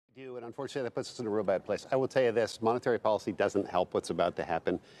do, and unfortunately that puts us in a real bad place. I will tell you this, monetary policy doesn't help what's about to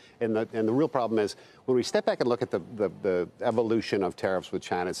happen. And the real problem is when we step back and look at the evolution of tariffs with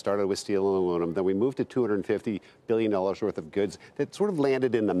China, it started with steel and aluminum, then we moved to $250 billion worth of goods that sort of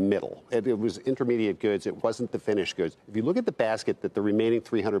landed in the middle. It was intermediate goods, it wasn't the finished goods. If you look at the basket that the remaining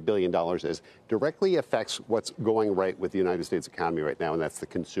 $300 billion is, directly affects what's going right with the United States economy right now, and that's the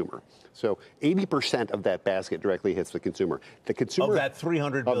consumer. So 80% of that basket directly hits the consumer. The consumer of that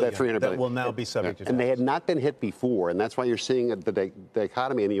 $300 billion that will now be subject to tax. And they had not been hit before, and that's why you're seeing the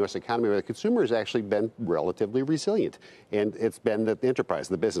economy in the U.S. economy where the consumer has actually been relatively resilient. And it's been the enterprise,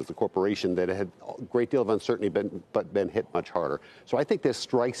 the business, the corporation that had a great deal of uncertainty but been hit much harder. So I think this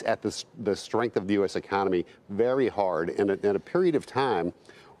strikes at the strength of the U.S. economy very hard in a period of time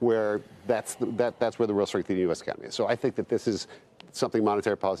where that's where the real strength of the U.S. economy is. So I think that this is something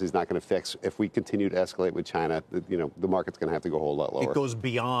monetary policy is not going to fix. If we continue to escalate with China, the market's going to have to go a whole lot lower. It goes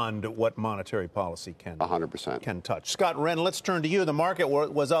beyond what monetary policy can 100% can touch. Scott Wren, let's turn to you. The market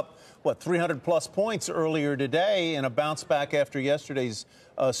was up 300 plus points earlier today in a bounce back after yesterday's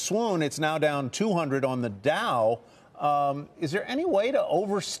swoon. It's now down 200 on the Dow. Is there any way to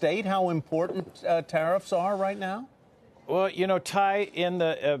overstate how important tariffs are right now? Well, Ty, in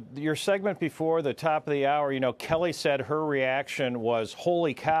your segment before the top of the hour, Kelly said her reaction was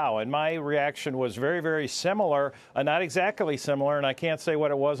holy cow. And my reaction was very, very similar, not exactly similar. And I can't say what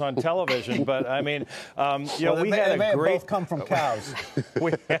it was on television. But, I mean, we had a great both come from cows.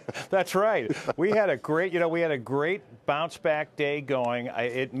 That's right. We had a great bounce back day going.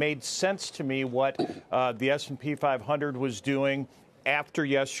 It made sense to me what the S&P 500 was doing after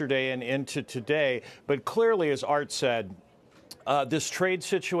yesterday and into today. But clearly, as Art said, this trade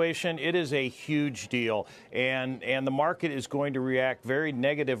situation, it is a huge deal, and the market is going to react very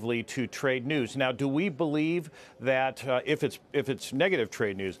negatively to trade news. Now, do we believe that if it's negative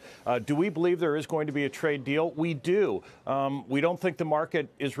trade news, do we believe there is going to be a trade deal? We do. We don't think the market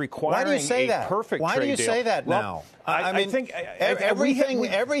is requiring a perfect trade deal. Why do you say that now? I think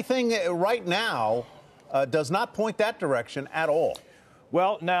everything right now does not point that direction at all.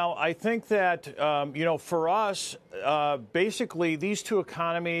 Well, now, I think that, for us, basically, these two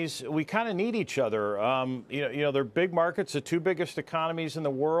economies, we kind of need each other. They're big markets, the two biggest economies in the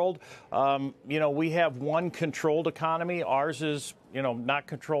world. We have one controlled economy. Ours is, not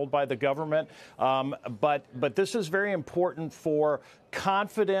controlled by the government. But this is very important for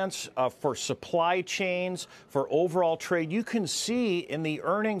confidence, for supply chains, for overall trade. You can see in the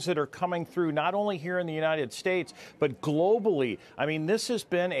earnings that are coming through, not only here in the United States, but globally. I mean, this has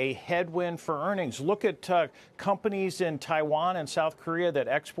been a headwind for earnings. Look at companies in Taiwan and South Korea that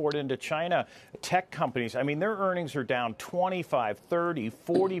export into China, tech companies. I mean, their earnings are down 25, 30,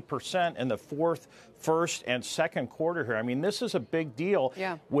 40% in the first and second quarter here. I mean, this is a big deal.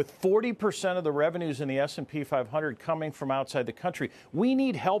 Yeah. With 40% of the revenues in the S&P 500 coming from outside the country. We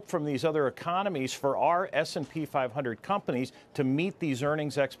need help from these other economies for our S&P 500 companies to meet these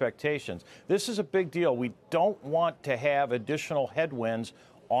earnings expectations. This is a big deal. We don't want to have additional headwinds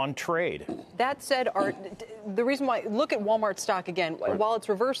on trade. That said, Art, the reason why, look at Walmart stock again. Right. While it's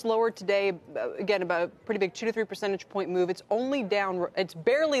reversed lower today, again, about a pretty big 2 to 3 percentage point move, it's only down, it's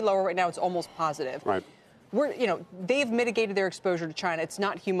barely lower right now, it's almost positive. Right. They've mitigated their exposure to China. It's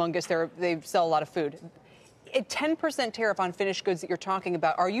not humongous. They sell a lot of food. A 10% tariff on finished goods that you're talking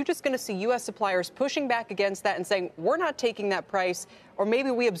about, are you just going to see U.S. suppliers pushing back against that and saying, we're not taking that price, or maybe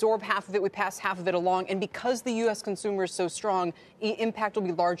we absorb half of it, we pass half of it along, and because the U.S. consumer is so strong, the impact will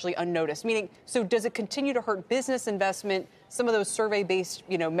be largely unnoticed? Meaning, so does it continue to hurt business investment, some of those survey-based,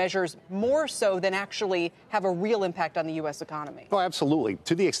 measures, more so than actually have a real impact on the U.S. economy? Oh, absolutely.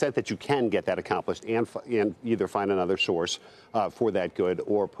 To the extent that you can get that accomplished and either find another source for that good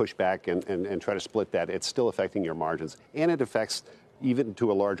or push back and try to split that, it's still affecting your margins. And it affects, even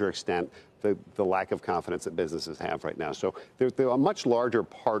to a larger extent, the lack of confidence that businesses have right now. So a much larger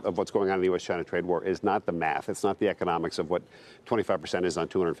part of what's going on in the U.S.-China trade war is not the math. It's not the economics of what 25% is on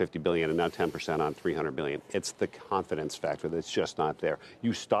 $250 billion and now 10% on $300 billion. It's the confidence factor that's just not there.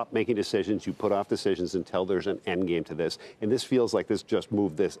 You stop making decisions. You put off decisions until there's an end game to this. And this feels like this just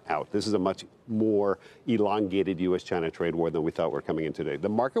moved this out. This is a much more elongated U.S.-China trade war than we thought we were coming in today. The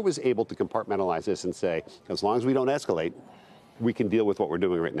market was able to compartmentalize this and say, as long as we don't escalate, we can deal with what we're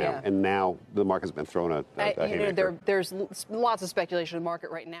doing right now. Yeah. And now the market's been thrown a haymaker. There's lots of speculation in the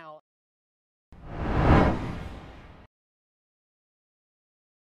market right now.